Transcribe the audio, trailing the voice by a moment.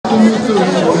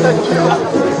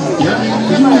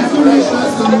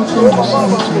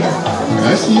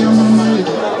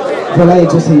Voilà, et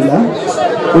José est là.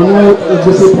 Au moins,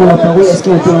 José prend la parole. Est-ce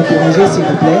qu'on peut l'encourager, s'il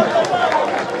vous plaît?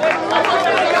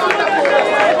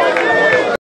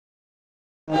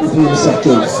 Depuis le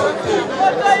cercueil.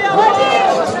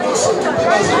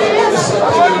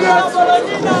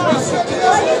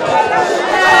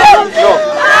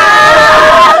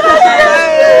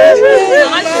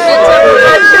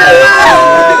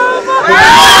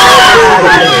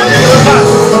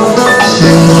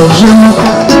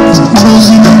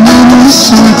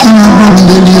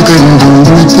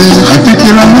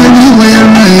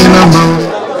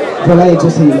 Voilà, et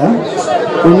José est là.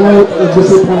 Au moins,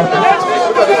 José prend la parole.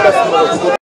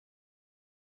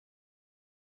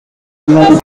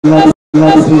 Là,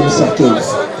 depuis le cercueil.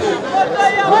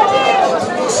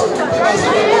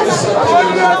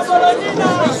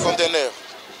 Conteneur.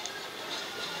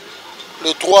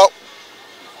 Le 3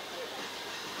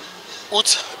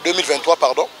 août 2023,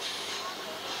 pardon.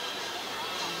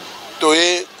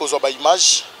 Toye Kozoba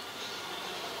Image.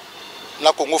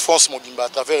 Na Congo France Mobimba à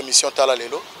travers l'émission Tala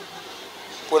Lelo.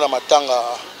 Pour la Matanga,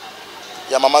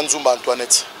 il y a Maman Zumba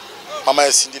Antoinette. Maman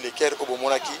et Cyndi Leker,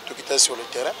 Obomonaki, tout qui était sur le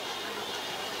terrain.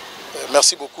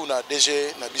 Merci beaucoup na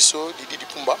DG Nabiso, Didi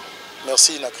Dipumba.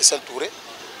 Merci na Christian Touré.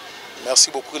 Merci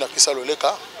beaucoup na Christian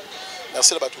Loleka.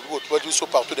 Merci à Batoulou,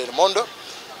 partout dans le monde.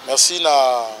 Merci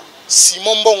na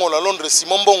Simon Bongo à Londres,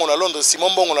 Simon Bongo à Londres,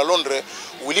 Simon Bongo à Londres,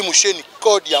 Willy Moucheni,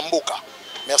 Code Yamboka.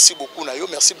 Merci beaucoup na yo,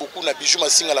 merci beaucoup na Bijou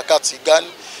Massinga la carte Sigane,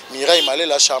 Mireille Malé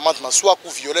la charmante Maswaku,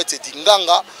 Violette et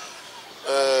Dinganga.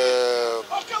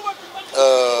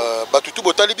 Batutu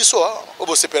Botali Biso,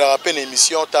 Obo sepela peine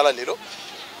émission Tala Lelo.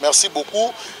 Merci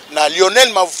beaucoup. Na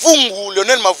Lionel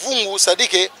Mavungu, ça dit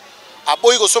que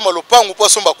aboyi ko somba lopangu po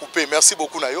somba coupé. Merci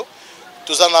beaucoup na yo.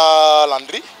 Tozana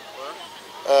Landry.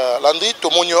 Landry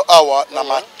tomonyo awa na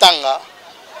Matanga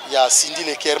ya Cyndi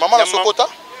Leker. Maman na Sokota.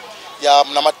 Ya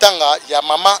na Matanga ya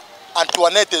Maman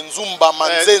Antoinette Nzumba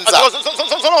Manzenza.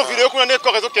 Zona vidéo kuna ne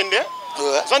ko réseau kende.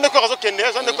 Zona ko réseau kende,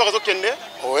 zona ko réseau kende.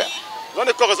 Ouais.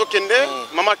 Zona ko réseau kende,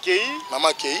 Maman Kei.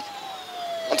 Maman Kei.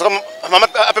 En tout cas, Maman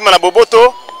appelle Mana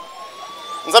Boboto.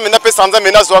 Nzambe na pesa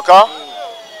Nzambe na zwaka.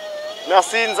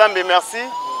 Merci Nzambe, merci.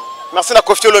 Merci na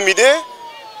Kofi Olomide.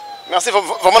 Merci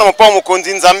vraiment na mon père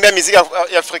Mokondi Nzambe ya musique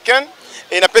africaine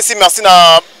et na pesi merci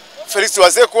na Félix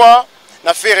Oazé quoi,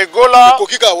 na Ferre Gola.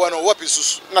 Kokika wana wapi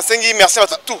susu. Na sengi merci à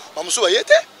tout. Mamusu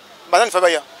ayete? Banane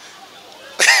fabaya.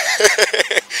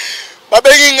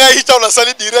 Babengi ngai ta na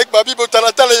sali direct babi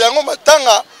botalatala yango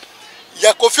Matanga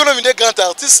ya Kofi Olomide grand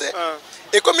artiste.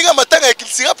 Et comme il y a Matanga qui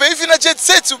sera payé vina jet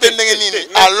set ou bien nini.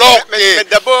 Alors mais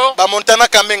d'abord ba Montana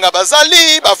Kamenga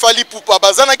bazali, ba Fally Ipupa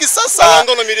bazana ki sasa.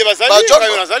 Ba Mide bazali, ba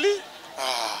Nazali. Ah,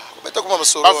 comment comment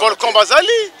solo. Ba Volcan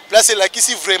bazali. Là c'est là qui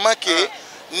si vraiment que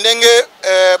ndenge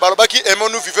balobaki aimons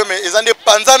nous vivons mais ils ont des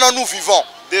panzana nous vivons.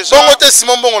 Déjà bon côté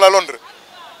Simon Bongo à Londres.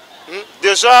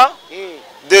 Déjà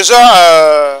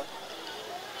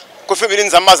Kofi Olomide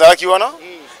Nzamba zalaki wana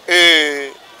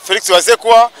et Félix Oazé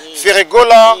quoi, Ferre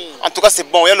Gola, en tout cas c'est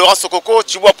bon. Il y a Laurent Sokoko,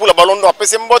 tu vois pour la ballon d'or,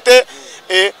 PC Mbote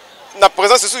et la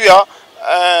présence il y a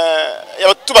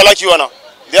tout là qui wana.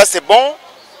 Déjà c'est bon.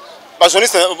 Bah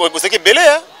journaliste c'est que belé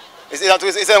hein. Et c'est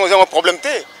un problème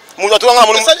té. Muta tout nga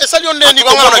monu. Ça lui on est ni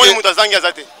comment on muta zangi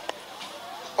azate.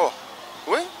 Oh.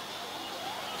 Oui.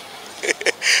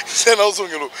 C'est na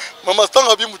zongelo. Maman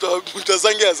tanga bi muta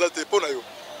zangi azate pona yo.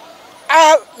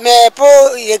 Ah, mais pour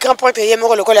les grands points, il y a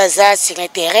le col sur le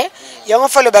terrain. Il y a un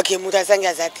fois le bac qui est mouta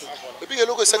zangazati. Et puis, il y a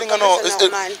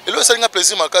le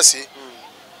plaisir makasi.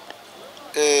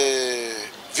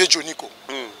 Vieux Joniko.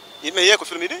 Il m'a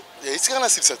confirmé. Il y a ici un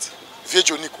 6-7. Vieux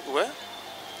Joniko. Ouais.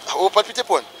 Au palpité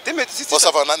point. Bon,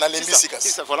 ça va, on a les musiques.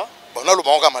 Ça voilà. Bon, on a le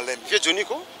banc à malem. Vieux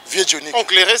Joniko. Vieux Joniko. On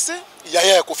clairesse. Il y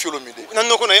a Kofi Olomide. Non,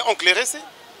 non, on clairesse.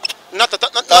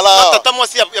 Tata moi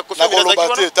si il y a Kofi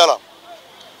Olomide. Tala.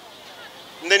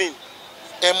 Nani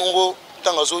Emongo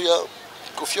tangazo ya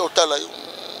Kofi Otala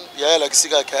ya la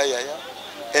kisika kaya ya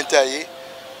entaye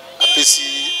apesi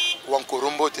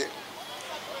wankorombote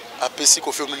apesi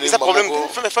Kofi Olomide. C'est problème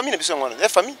de famille biso ngwana. Ya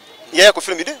famille. Ya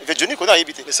Kofi Olomide, ve Johnny ko na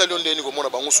yebite. Mais ça lui on ndeni ko mona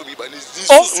bango subi ba.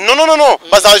 Non non non non,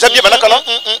 baza jabi banaka la.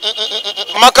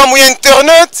 Makamu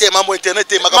internet, c'est maman internet,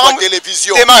 c'est maman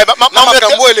télévision. Maman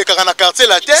ele kaka na quartier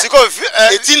la terre. Siko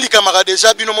et tindi kamara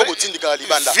déjà bino mo tindi ka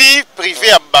libanda. Vie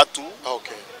privée à Batu. Ah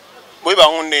OK. Boy ba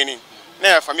on ndeni.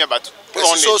 Na famille à Batu.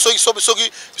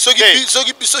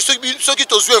 Soki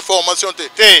tozu information te.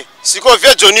 Te, siko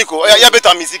vie Johnny ko, ya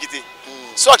beta musique te.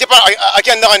 So akepa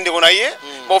akenda ndeko na ye,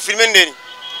 bon filmer ndeni.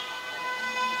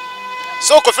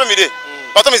 So Kofi Olomide,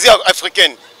 partant musique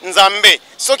africaine, Nzambe.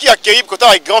 Ceux qui accueillent quand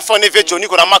un grand fan de Johnny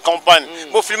qu'on a ma campagne.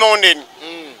 Bon film on est.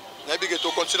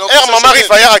 Maman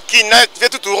Rifaya qui na fait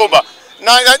tout roba.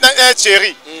 Na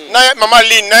chéri. Na maman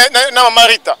Lynn, na maman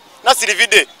Rita. Na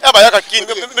Sylvide. Eh ba yaka qui.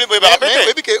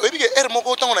 Er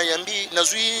moko tant on a yambi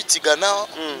nazui tigana.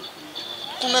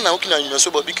 Kuna na okina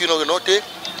animation babiki no note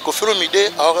ko fero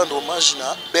mide a rendre hommage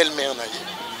na belle-mère na ye.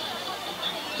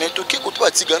 Mais toke ko to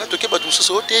atigana toke ba tout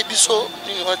so te biso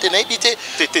ni on te na ibité.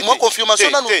 Moi confirmation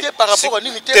na noté par rapport à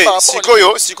l'unité par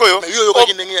rapport. Sikoyo.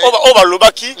 Oba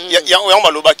lobaki ya on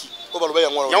ba lobaki.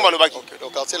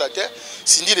 Donc quartier la terre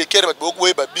Cyndi le Coeur beaucoup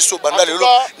ba biso banda lelo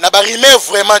na ba rimer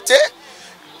vraiment te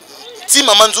ti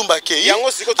Maman Nzumba kei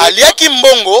aliaki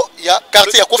mbongo ya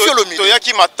quartier ya Kofi Olomide to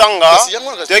yaki Matanga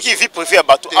to yaki vie privée ya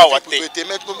bato awa te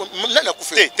na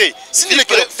Kofi te Cyndi le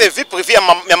Coeur te vie privée ya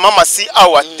Maman si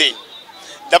awa te.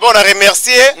 D'abord on a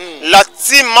remercié la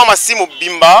team Maman si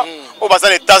Mobimba au bazar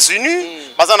des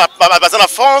États-Unis, bazar en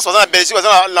France, bazar en Belgique,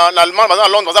 bazar en Allemagne, bazar en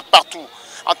Londres, bazar partout.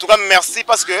 En tout cas merci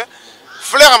parce que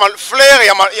Flair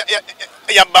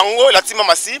il y a Bango la team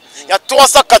Maman si il y a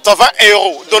 380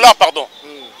 €, dollars pardon.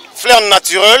 Flair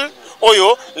naturel,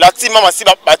 oyo, la team Maman si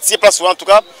bâti place en tout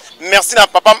cas. Merci à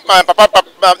papa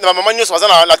maman nous sommes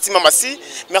la team Maman si.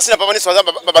 Merci à papa nous sommes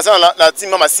la team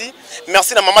Maman si.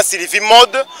 Merci à maman Sylvie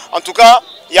mode. En tout cas,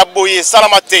 il y a Boye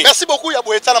Salamate. Merci beaucoup, il y a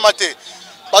Boye Salamate.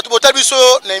 Bato botabiso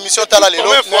na émission tala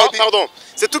lelo. Pardon,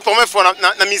 c'est toute première fois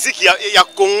na musique il y a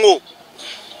Congo.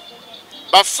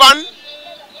 Ba fan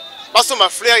baso ma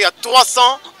Flair il y a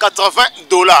 380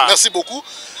 $. Merci beaucoup.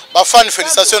 Ba fan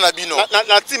félicitations à Bino.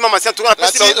 La team Maman si en tout cas la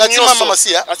team Maman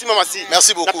si. La team Maman si.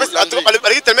 Merci beaucoup.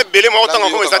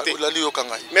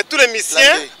 Mais tous les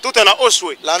musiciens tout en a au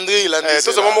joué. Landry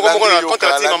tout ce moment contre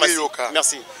la team Maman si.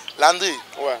 Merci. Landry.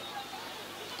 Ouais.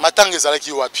 Matanga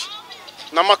ezalaki wapi?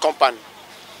 Na ma campagne.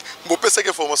 Vous pouvez cette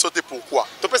information pourquoi?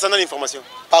 Tu peux savoir l'information.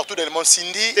 Partout dans le monde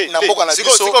Cyndi na mboka na biso.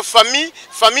 C'est famille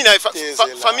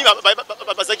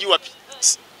bazaki wapi?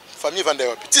 Famille vanda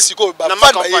wapi? Ti siko ba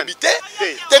fan ba yebité.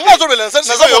 Tenga zo belanza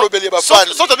na za lobeli ba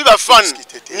fan. So to bi ba fan.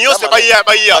 Nyo se ba ya.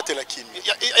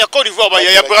 Ya Côte d'Ivoire ba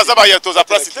ya Brazza ba ya to za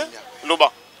place te.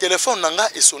 Loba. Téléphone nanga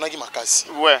esonaki makasi.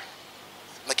 Ouais.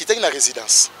 Na kitaki na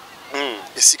résidence.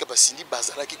 Esika ba Cyndi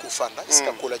bazalaki ko fanda,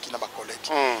 esika kolaki na ba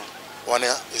collègue. On a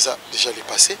déjà les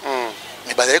passé.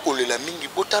 Mais bazalaki ko lela mingi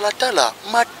botala tala.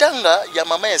 Matanga ya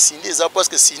mama ya Cyndi eza parce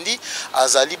que Cyndi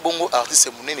azali bongo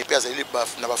artiste munene pe azali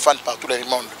na ba fan partout dans le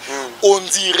monde. On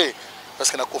dirait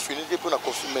parce que na confirmé pour na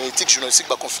confirmer éthique journalistique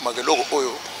ba confirmer que logo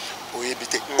oyo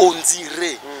oyebité. On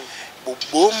dirait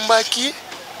bobombaki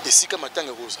esika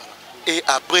matanga kozala. Et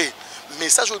après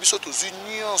message au biso aux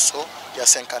unions so il y a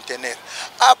cinquantenaire.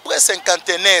 Après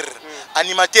cinquantenaire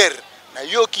animateur na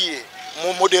yoki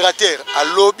mon modérateur à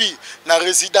lobby na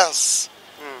résidence.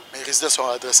 Mais résidence sont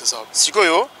adresse ça.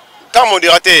 Sikoyo quand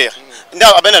modérateur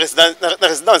na ben na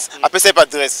résidence après c'est pas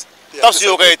adresse. Tant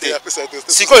sur aurait été.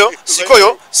 Sikoyo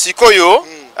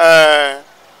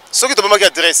ce qui te pas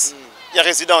adresse. Il y a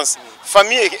résidence.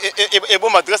 Famille et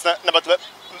bon adresse na ba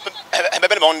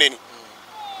ben ba ondeni.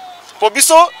 Pour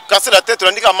biso casser la tête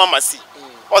on dit à maman si.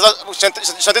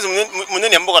 Chanter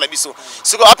mon mboka na biso.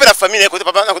 Siko après la famille côté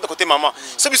papa na côté maman.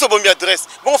 Ce biso bon adresse.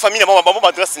 Bon famille bon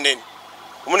adresse ndeni.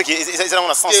 Comment qui c'est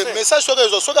dans sens. Message sur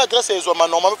réseau sur adresse réseau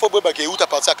normalement faut boba que où ta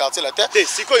partie à quartier la terre.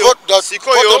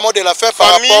 Votre mot de la faire par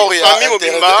rapport à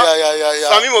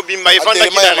famille Mobimba il fanda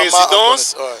qui la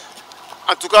résidence.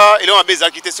 En tout cas, il y a un baiser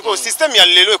qui est système il y a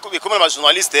lelo et comme les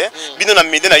journalistes bino na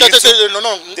média na YouTube.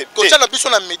 Non, quand ça la biso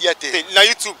na médiaté. Na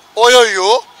YouTube.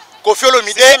 Oyoyo Kofi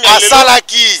Olomide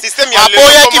asalaki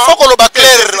aboyaki foko loba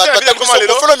clair Kofi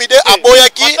Olomide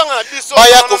aboyaki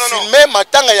baya ko filmer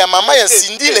matanga ya mama ya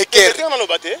Cyndi le Coeur.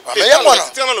 Mais yangwana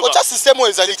ocha système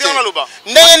ezalité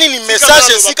ndenge nini message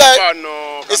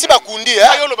esi bakundi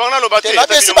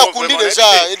esi bakundi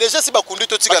déjà si bakundi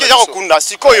to tika déjà kokunda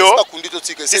sikoyo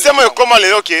système ekoma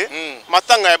lelo ke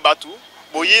matanga ya batu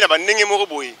boyi na bandenge moko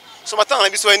boyi so matanga na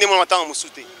biso ende mo matanga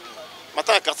musute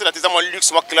matanga quartier la teza mo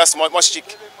luxe mo classe mo chic.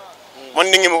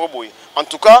 En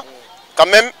tout cas, quand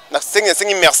même,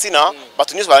 merci na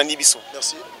batunius balandi biso.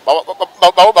 Merci.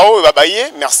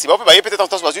 Merci. Peut-être en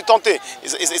temps tenter.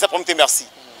 Et ça promet merci.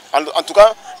 En tout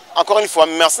cas, encore une fois,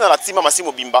 merci à la team Maman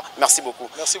Mobimba. Merci beaucoup.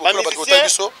 Merci beaucoup.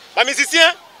 Les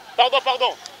musiciens,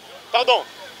 pardon.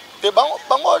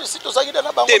 Bango si to saki na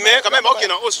bango. Mais quand même OK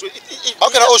na au choix.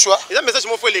 OK na au choix. Et ça message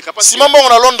mo faut les capacités. Si maman on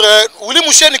a Londres, Willy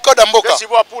Moucheni code Mboka. Si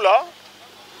bois pour là.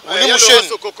 Willy Moucheni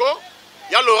Sokoko.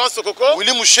 Il y a Laurent Sokoko.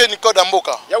 Willy Moucheni code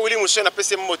Mboka. Il y a Willy Moucheni na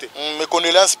PC Moté. Mes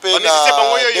condoléances pe na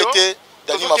été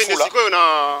Dani Mafula.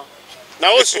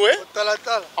 Na au choix.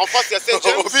 En face il y a cette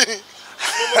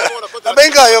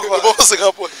Benga yo quoi. C'est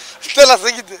grand point. C'est la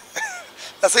sécurité.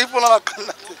 La sécurité pour la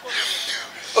candidature.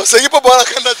 Oh, c'est pour la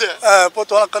candidature. Pour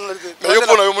toi la candidature. Mais yo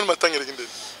pour na yo mon Matanga lekinde.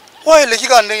 Ouais, les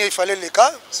gars il fallait les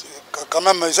cas quand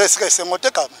même c'est monté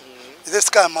quand même. C'est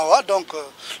ce mawa donc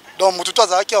mutu to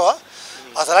azaki wa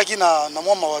azalaki na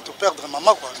moi mawa to perdre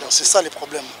maman quoi. Donc c'est ça les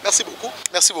problèmes. Merci beaucoup.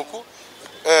 Merci beaucoup.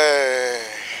 Ouais,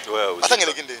 Matanga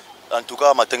lekinde. En tout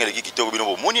cas, Matanga leki qui toko bino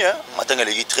bomoni hein. Matanga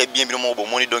leki très bien bino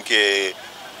bomoni donc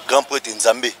grand prêtre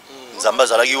Nzambe. Nzamba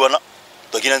zalaki wana.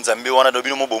 Donc il y a Nzambe wana do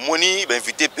bino bomoni, ben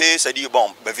invité p, ça dit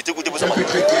bon, ben invité écouter pour ça. Je peux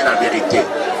traiter la vérité.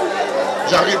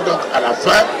 J'arrive donc à la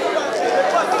fin.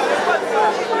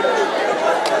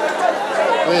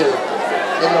 Oui,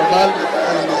 c'est normal,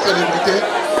 on est une célébrité.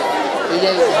 Et il y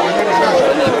a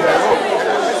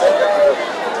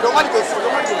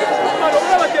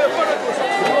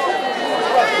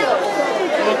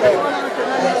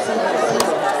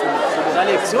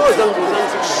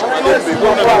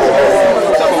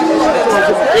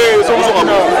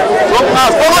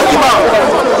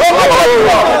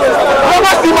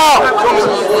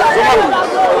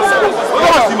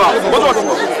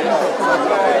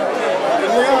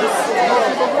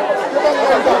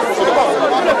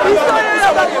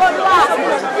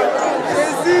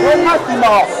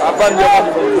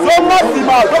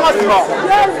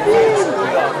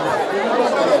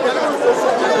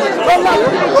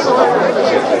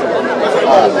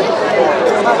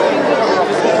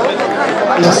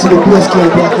Merci beaucoup, est-ce qu'il a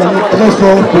été acclamé très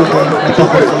fort pour les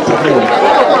paroles intérieures.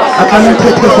 Acclamé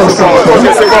très très fort ça.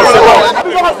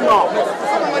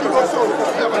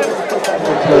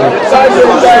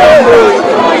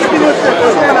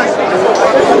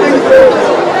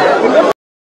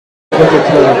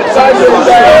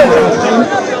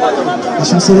 La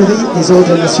chancellerie des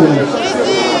ordres nationaux.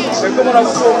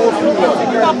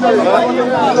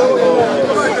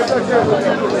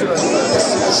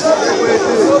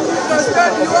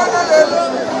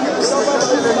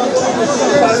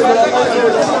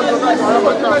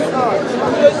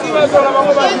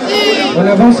 On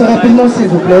avance rapidement s'il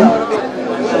vous plaît.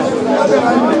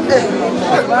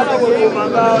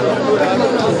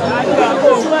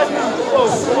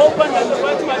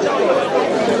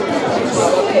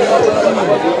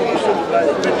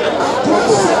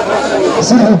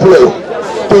 S'il vous plaît,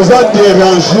 posant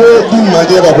dérangé d'une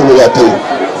manière à coloriser.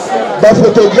 La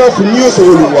photographe mieux sur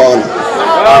le voile.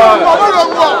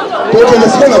 Pour que les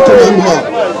frères naturellement.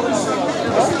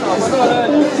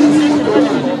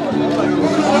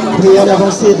 Prière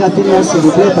d'avancer rapidement s'il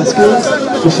vous plaît parce que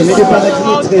le chemin de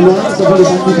paradis est très long. Nous avons les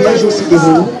embouteillages aussi des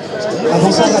roues.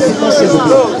 Avancez rapidement s'il vous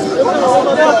plaît.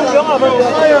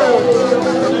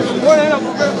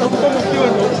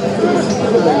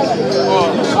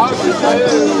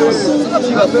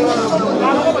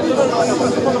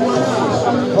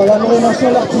 Voilà, nous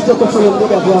remercions l'artiste Coeur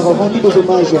d'avoir rendu des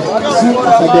hommages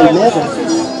à sa belle-mère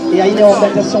et à une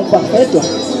orientation parfaite.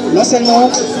 Non seulement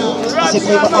c'est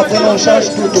vraiment en charge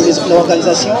toute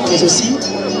l'organisation, mais aussi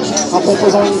en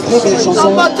composant une très belle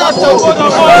chanson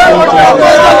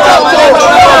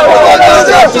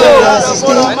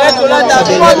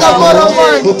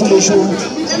pour de tous les jours,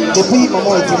 depuis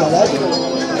Maman était malade,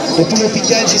 depuis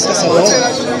l'hôpital jusqu'à sa mort.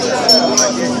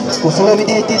 Pour son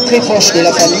été était très proche de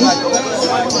la famille,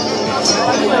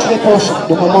 très proche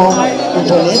de Maman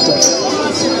Antoinette.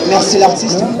 Merci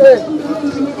l'artiste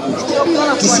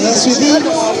qui sera suivi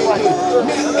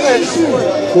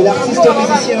de l'artiste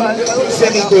musicien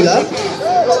Ferre et Gola.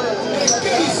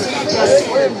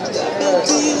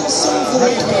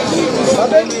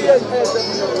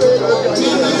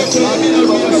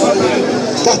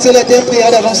 Quartier latin,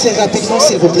 prière d'avancer rapidement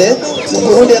s'il vous plaît. Nous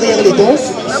courons derrière les dons.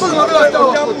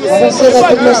 Avancez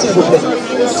rapidement s'il vous plaît.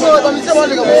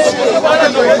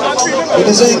 Et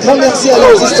nous avons un grand merci à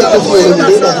l'artiste Coeur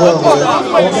d'avoir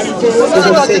organisé des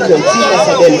obsèques dignes à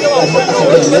sa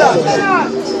belle-mère.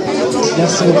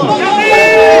 Merci beaucoup.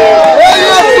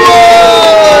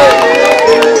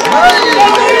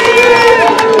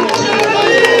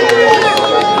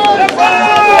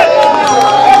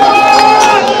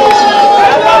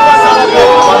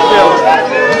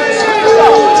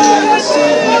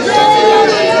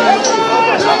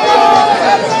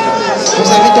 Nous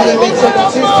invitons le médecin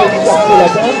d'artiste du quartier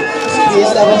latin et à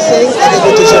l'avancer avec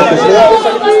votre chef de fleurs.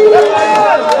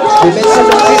 Le médecin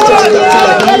d'artiste du quartier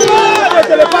latin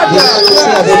vient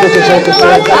avancer avec votre chef de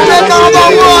fleurs.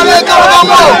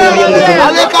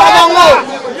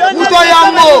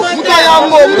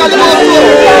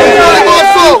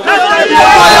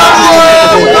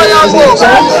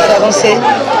 Allez avancer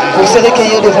pour se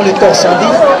recueillir devant le corps sans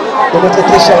vie de notre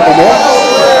très cher Maman.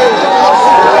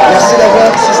 Merci d'avoir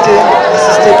assisté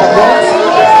pardon,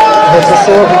 votre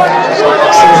sœur,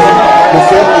 Cyndi, le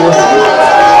Ferre et aussi.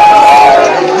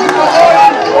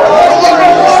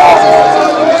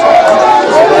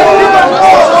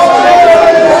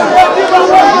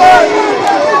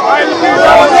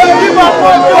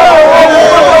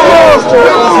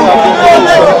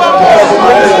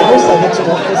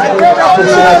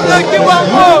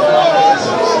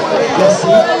 Merci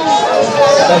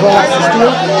d'avoir assisté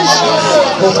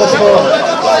votre fort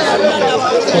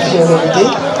confiabilité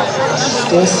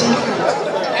et aussi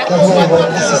d'avoir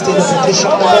assisté notre très cher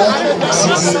maman.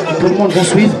 Tout le monde va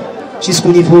suivre jusqu'au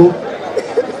niveau,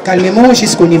 calmement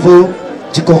jusqu'au niveau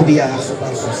du corbillard.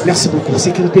 Merci beaucoup.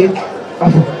 Sécurité, à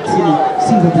vous,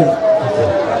 s'il vous plaît.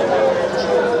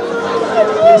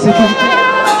 Sécurité.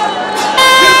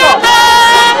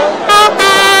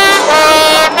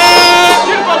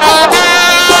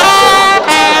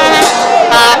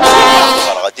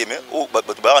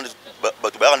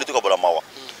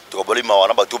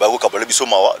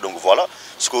 Donc voilà,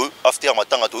 ce que after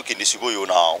Matanga to qui décido yo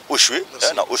na Oshwe,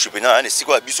 na Oshwe pena ne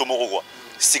siko biso moko quoi.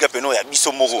 Sika peno ya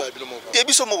biso moko. Te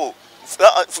biso moko.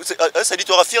 Ça dit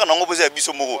tu vas faire na ngoposer ya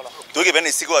biso moko. To ke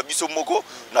ben siko ya biso moko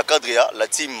na cadre ya la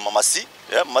team Mamasi,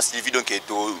 Mamasi Livi donc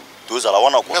to za la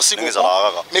wana quoi. Merci beaucoup.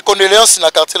 Mes condoléances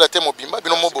na quartier la thème Obimba,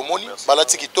 bino mo bomoni,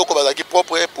 balati kitoko bazaki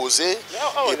propre posé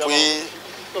et puis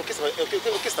qu'est-ce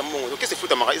que c'est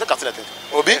foutu à Mara? Ils ont quartier la tête.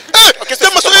 Obi. Qu'est-ce que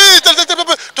c'est?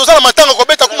 Tous à la Matanga ko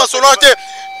beta kuma solo ate.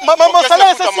 Maman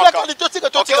sala c'est la qualité totika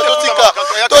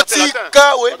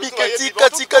we biketika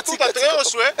tika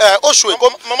Oshwe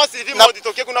comme maman Cyndi modi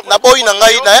toke kuna na boy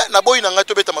na ngai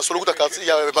to beta masolo kuta quartier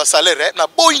ya ba salaire na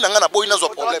boy na zo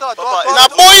problème. Na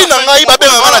boy na ngai ba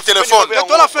benga na téléphone.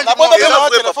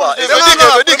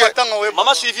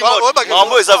 Maman Cyndi mode.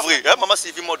 Maman ezavri, maman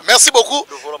Cyndi mode. Merci beaucoup.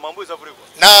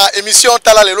 Na émission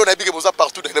tala lelo na bike boza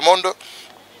partout dans le monde.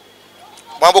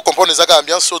 Moi vous comprendre les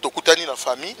ambiance to kutani na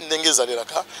famille ndenge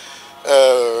zalelaka.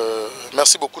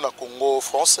 Merci beaucoup na Congo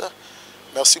France.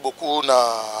 Merci beaucoup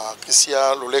na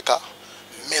Christian Loleka.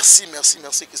 Merci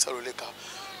Christian Loleka.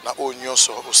 Na Oignon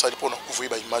au sali pour nous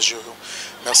couvrir ba image.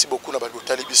 Merci beaucoup na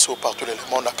Balotali biso partout dans le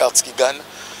monde na carte qui gagne.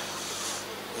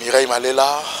 Mireille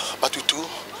Malela, Batutu,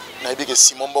 na bike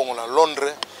Simon Bongo na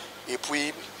Londres et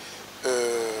puis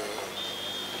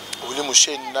William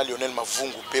Mouchen na Lionel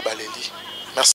Mavungu pe Baleli.